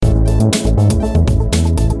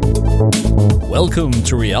Welcome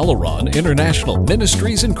to Rialaron International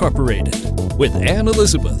Ministries Incorporated with Anne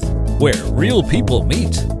Elizabeth, where real people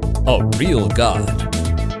meet a real God.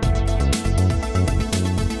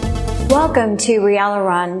 Welcome to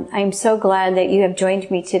Rialaron. I'm so glad that you have joined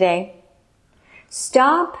me today.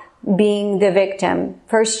 Stop being the victim.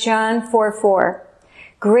 1 John 4:4.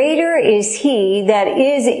 Greater is he that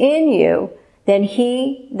is in you than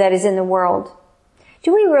he that is in the world.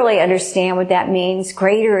 Do we really understand what that means?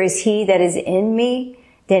 Greater is he that is in me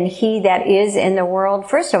than he that is in the world.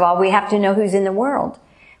 First of all, we have to know who's in the world.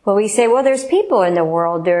 Well, we say, well, there's people in the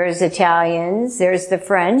world. There's Italians, there's the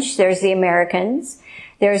French, there's the Americans,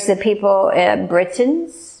 there's the people,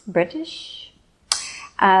 British.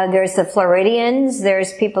 There's the Floridians,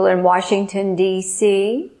 there's people in Washington,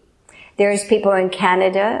 D.C., there's people in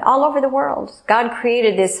Canada, all over the world. God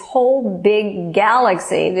created this whole big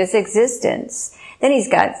galaxy, this existence. Then he's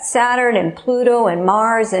got Saturn and Pluto and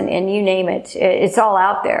Mars and you name it. It's all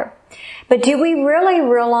out there. But do we really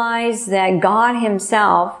realize that God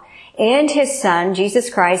himself and his Son,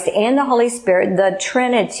 Jesus Christ, and the Holy Spirit, the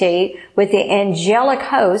Trinity with the angelic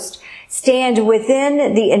host, stand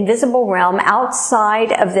within the invisible realm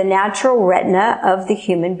outside of the natural retina of the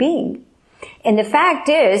human being? And the fact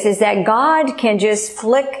is that God can just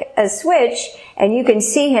flick a switch and you can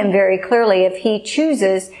see him very clearly if he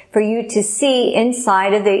chooses for you to see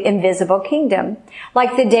inside of the invisible kingdom.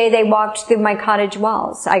 Like the day they walked through my cottage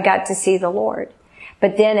walls, I got to see the Lord.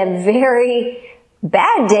 But then a very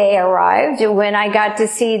bad day arrived when I got to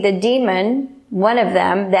see the demon, one of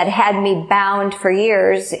them that had me bound for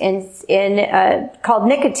years called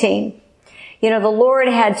nicotine. You know, the Lord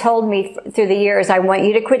had told me through the years, I want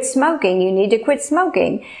you to quit smoking. You need to quit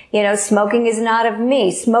smoking. You know, smoking is not of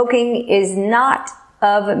me. Smoking is not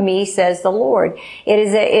of me, says the Lord. It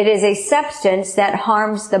is a substance that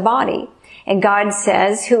harms the body. And God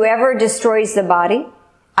says, whoever destroys the body,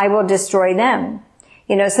 I will destroy them.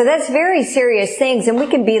 You know, so that's very serious things. And we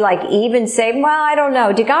can be like Eve and say, well, I don't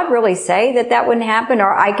know. Did God really say that wouldn't happen?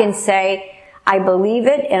 Or I can say, I believe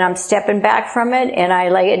it and I'm stepping back from it and I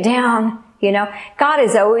lay it down. You know, God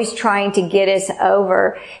is always trying to get us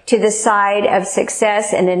over to the side of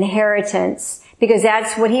success and inheritance because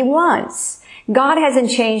that's what he wants. God hasn't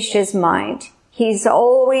changed his mind. He's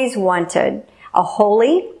always wanted a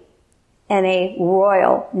holy and a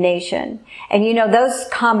royal nation. And you know, those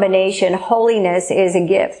combination, holiness is a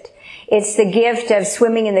gift. It's the gift of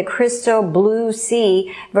swimming in the crystal blue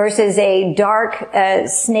sea versus a dark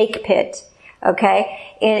snake pit. Okay?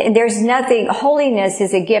 And there's nothing, holiness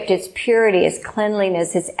is a gift. It's purity, it's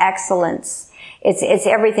cleanliness, it's excellence. It's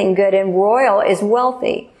everything good. And royal is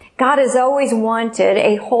wealthy. God has always wanted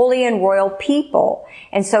a holy and royal people.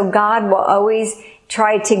 And so God will always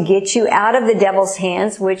try to get you out of the devil's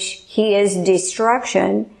hands, which he is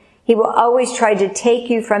destruction. He will always try to take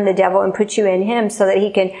you from the devil and put you in him so that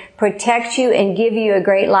he can protect you and give you a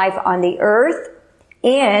great life on the earth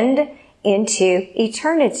and into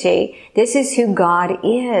eternity. This is who God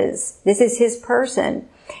is. This is his person.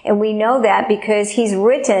 And we know that because he's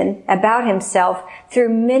written about himself through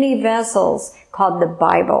many vessels called the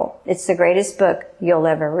Bible. It's the greatest book you'll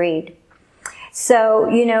ever read. So,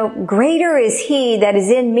 you know, greater is he that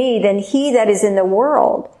is in me than he that is in the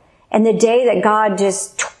world. And the day that God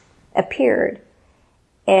just appeared,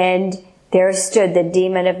 and there stood the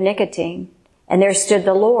demon of nicotine, and there stood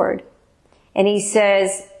the Lord. And he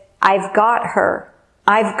says, I've got her.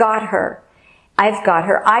 I've got her. I've got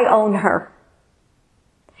her. I own her.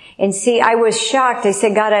 And see, I was shocked. I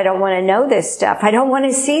said, God, I don't want to know this stuff. I don't want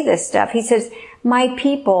to see this stuff. He says, my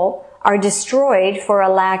people are destroyed for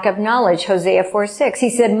a lack of knowledge. Hosea 4:6.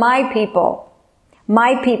 He said, my people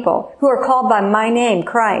who are called by my name,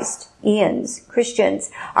 Christ, Ians,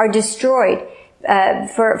 Christians, are destroyed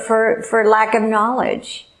for lack of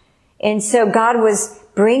knowledge. And so God was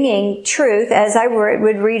bringing truth, as I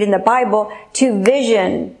would read in the Bible, to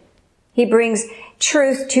vision. He brings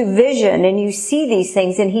truth to vision, and you see these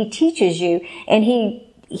things, and he teaches you, and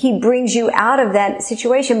he brings you out of that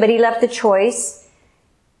situation. But he left the choice,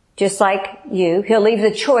 just like you. He'll leave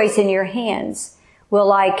the choice in your hands.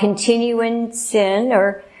 Will I continue in sin,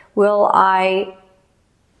 or will I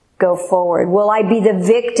go forward? Will I be the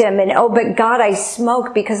victim and, oh, but God, I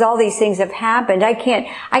smoke because all these things have happened. I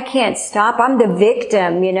can't stop. I'm the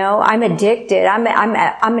victim, you know. I'm addicted. I'm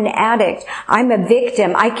an addict. I'm a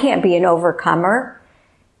victim. I can't be an overcomer.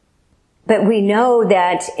 But we know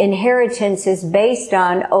that inheritance is based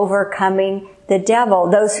on overcoming the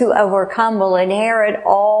devil. Those who overcome will inherit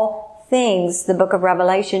all things. The book of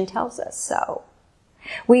Revelation tells us so.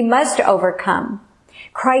 We must overcome.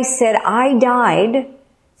 Christ said, I died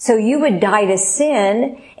So you would die to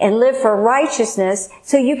sin and live for righteousness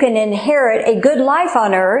so you can inherit a good life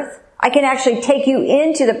on earth. I can actually take you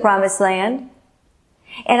into the promised land.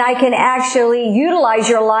 And I can actually utilize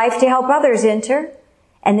your life to help others enter.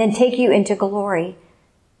 And then take you into glory,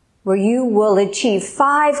 where you will achieve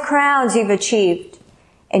 5 crowns you've achieved.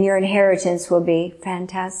 And your inheritance will be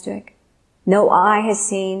fantastic. No eye has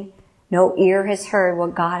seen, no ear has heard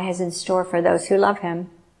what God has in store for those who love Him.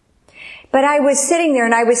 But I was sitting there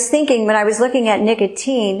and I was thinking, when I was looking at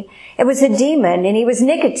nicotine, it was a demon and he was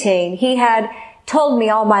nicotine. He had told me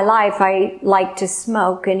all my life I liked to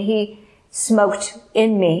smoke, and he smoked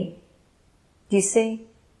in me. Do you see?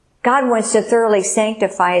 God wants to thoroughly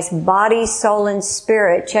sanctify His body, soul, and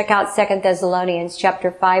spirit. Check out 2 Thessalonians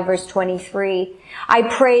chapter 5, verse 23. I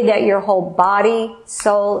pray that your whole body,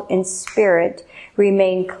 soul, and spirit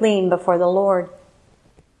remain clean before the Lord.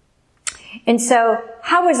 And so,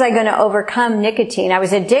 how was I going to overcome nicotine? I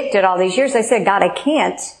was addicted all these years. I said, God, I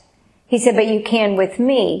can't. He said, but you can with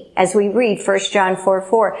me, as we read 1 John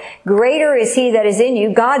 4:4. Greater is He that is in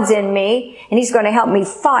you, God's in me, and He's going to help me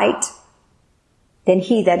fight, than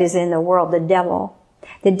he that is in the world, the devil.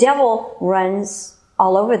 The devil runs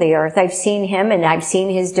all over the earth. I've seen him, and I've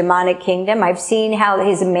seen his demonic kingdom. I've seen how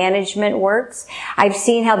his management works. I've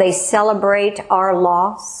seen how they celebrate our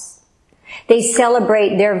loss. They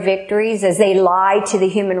celebrate their victories as they lie to the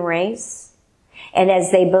human race. And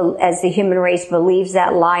as the human race believes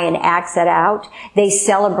that lie and acts it out, they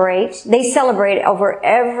celebrate over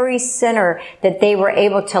every sinner that they were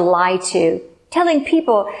able to lie to. Telling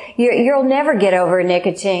people, you'll never get over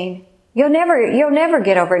nicotine. You'll never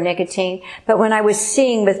get over nicotine. But when I was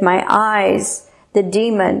seeing with my eyes the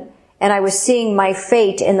demon, and I was seeing my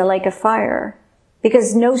fate in the lake of fire,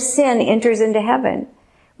 because no sin enters into heaven.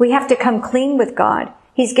 We have to come clean with God.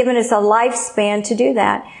 He's given us a lifespan to do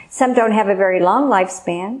that. Some don't have a very long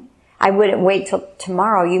lifespan. I wouldn't wait till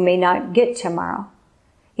tomorrow. You may not get tomorrow.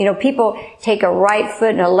 You know, people take a right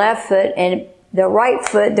foot and a left foot, and the right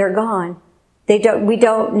foot, they're gone. We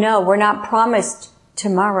don't know. We're not promised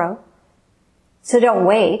tomorrow. So don't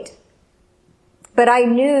wait. But I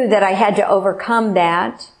knew that I had to overcome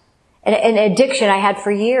that. An addiction I had for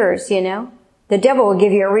years, you know. The devil will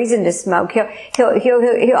give you a reason to smoke.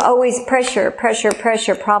 He'll always pressure,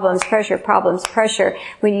 problems, pressure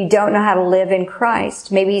when you don't know how to live in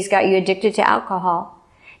Christ. Maybe he's got you addicted to alcohol.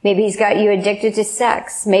 Maybe he's got you addicted to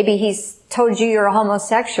sex. Maybe he's told you you're a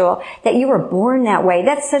homosexual, that you were born that way.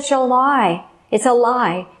 That's such a lie. It's a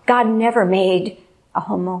lie. God never made a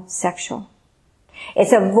homosexual.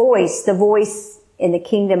 It's a voice, the voice in the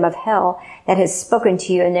kingdom of hell that has spoken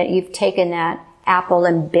to you, and that you've taken that apple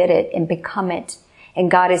and bit it and become it. And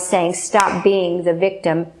God is saying, stop being the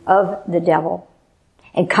victim of the devil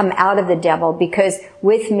and come out of the devil, because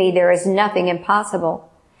with me there is nothing impossible.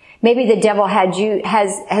 Maybe the devil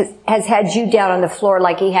has had you down on the floor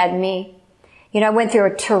like he had me. You know, I went through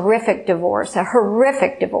a horrific divorce.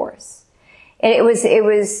 And it was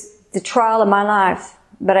the trial of my life.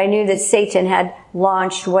 But I knew that Satan had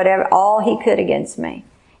launched all he could against me.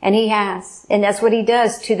 And he has. And that's what he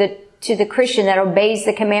does to the Christian that obeys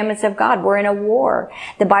the commandments of God. We're in a war.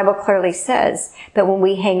 The Bible clearly says. But when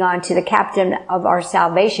we hang on to the captain of our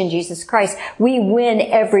salvation, Jesus Christ, we win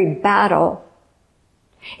every battle.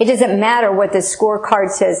 It doesn't matter what the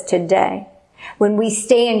scorecard says today. When we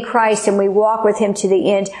stay in Christ and we walk with Him to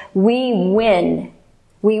the end, we win.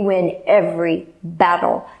 We win every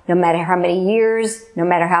battle. No matter how many years, no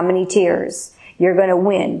matter how many tears, you're going to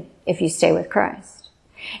win if you stay with Christ.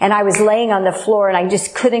 And I was laying on the floor and I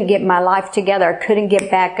just couldn't get my life together. I couldn't get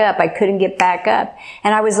back up.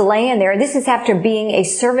 And I was laying there. This is after being a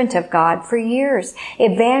servant of God for years,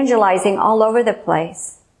 evangelizing all over the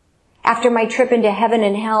place. After my trip into heaven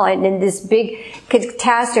and hell and in this big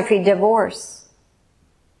catastrophe divorce.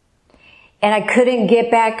 And I couldn't get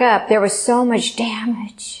back up. There was so much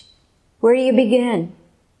damage. Where do you begin?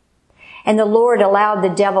 And the Lord allowed the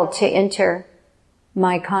devil to enter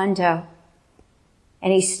my condo.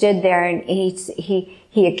 And he stood there and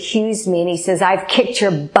he accused me, and he says, I've kicked your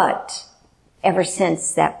butt ever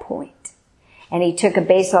since that point. And he took a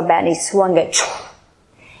baseball bat and he swung it.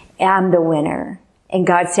 I'm the winner. And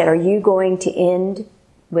God said, are you going to end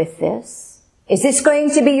with this? Is this going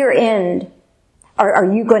to be your end? Or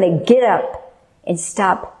are you going to get up and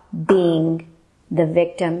stop being the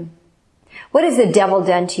victim? What has the devil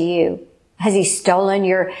done to you? Has he stolen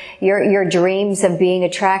your dreams of being a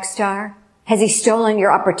track star? Has he stolen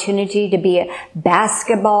your opportunity to be a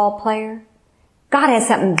basketball player? God has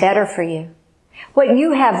something better for you. What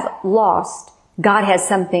you have lost, God has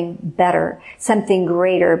something better, something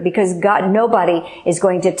greater, because nobody is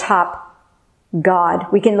going to top God.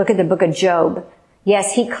 We can look at the book of Job.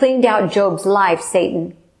 Yes, he cleaned out Job's life,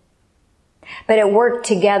 Satan. But it worked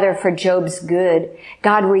together for Job's good.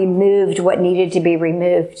 God removed what needed to be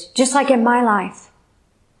removed, just like in my life.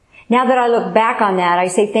 Now that I look back on that, I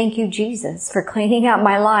say, thank you, Jesus, for cleaning out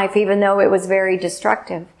my life, even though it was very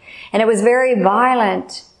destructive. And it was very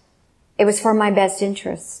violent. It was for my best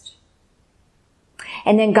interest.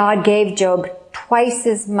 And then God gave Job twice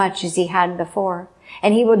as much as he had before.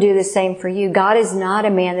 And he will do the same for you. God is not a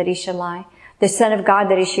man that he should lie. The Son of God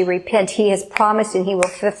that he should repent. He has promised and he will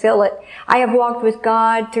fulfill it. I have walked with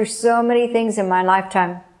God through so many things in my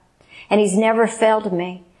lifetime. And he's never failed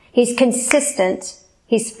me. He's consistent.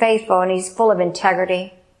 He's faithful and he's full of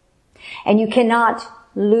integrity. And you cannot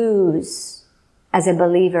lose as a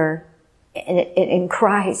believer in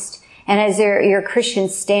Christ. And as your Christian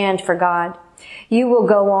stand for God, you will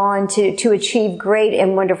go on to achieve great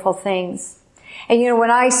and wonderful things. And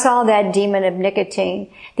when I saw that demon of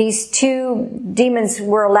nicotine, these two demons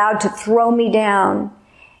were allowed to throw me down.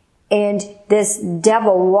 And this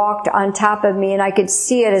devil walked on top of me and I could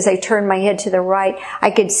see it as I turned my head to the right.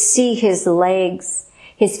 I could see his legs.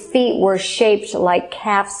 His feet were shaped like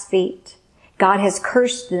calf's feet. God has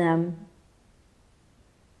cursed them.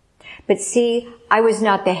 But see, I was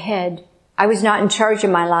not the head. I was not in charge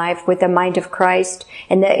of my life with the mind of Christ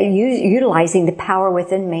and utilizing the power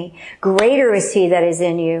within me. Greater is he that is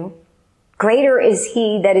in you. Greater is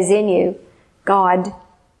he that is in you. God,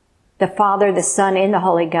 the Father, the Son, and the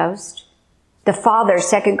Holy Ghost. The Father,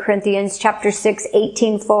 2 Corinthians chapter 6,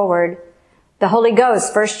 18 forward. The Holy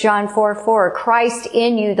Ghost, 1 John 4:4. Christ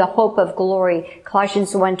in you, the hope of glory.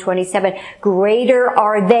 Colossians 1:27. Greater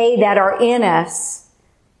are they that are in us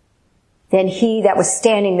than he that was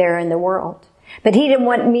standing there in the world. But he didn't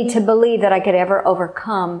want me to believe that I could ever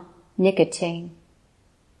overcome nicotine.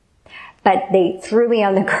 But they threw me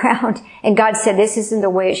on the ground and God said, this isn't the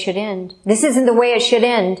way it should end. This isn't the way it should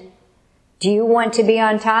end. Do you want to be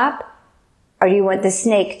on top or do you want the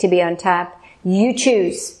snake to be on top? You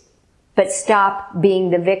choose. But stop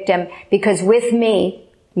being the victim, because with me,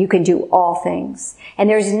 you can do all things. And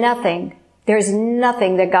there's nothing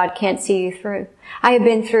that God can't see you through. I have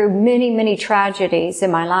been through many, many tragedies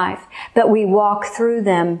in my life, but we walk through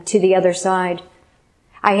them to the other side.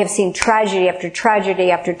 I have seen tragedy after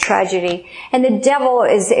tragedy after tragedy, and the devil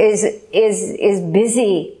is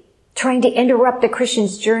busy trying to interrupt the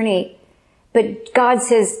Christian's journey. But God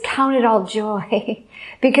says, count it all joy,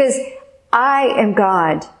 because I am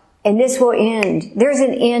God. And this will end. There's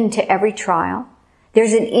an end to every trial.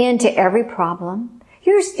 There's an end to every problem.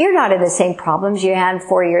 You're not in the same problems you had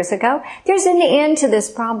 4 years ago. There's an end to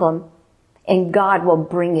this problem. And God will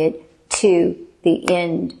bring it to the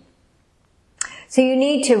end. So you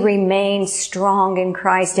need to remain strong in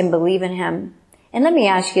Christ and believe in him. And let me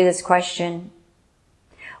ask you this question.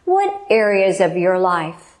 What areas of your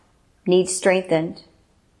life need strengthened?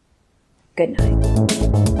 Good night.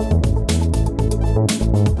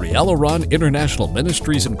 Rialaron International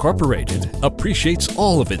Ministries Incorporated appreciates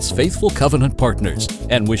all of its faithful covenant partners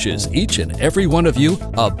and wishes each and every one of you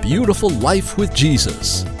a beautiful life with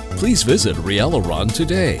Jesus. Please visit Rialaron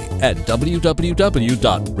today at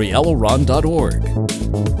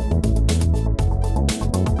www.rialaron.org.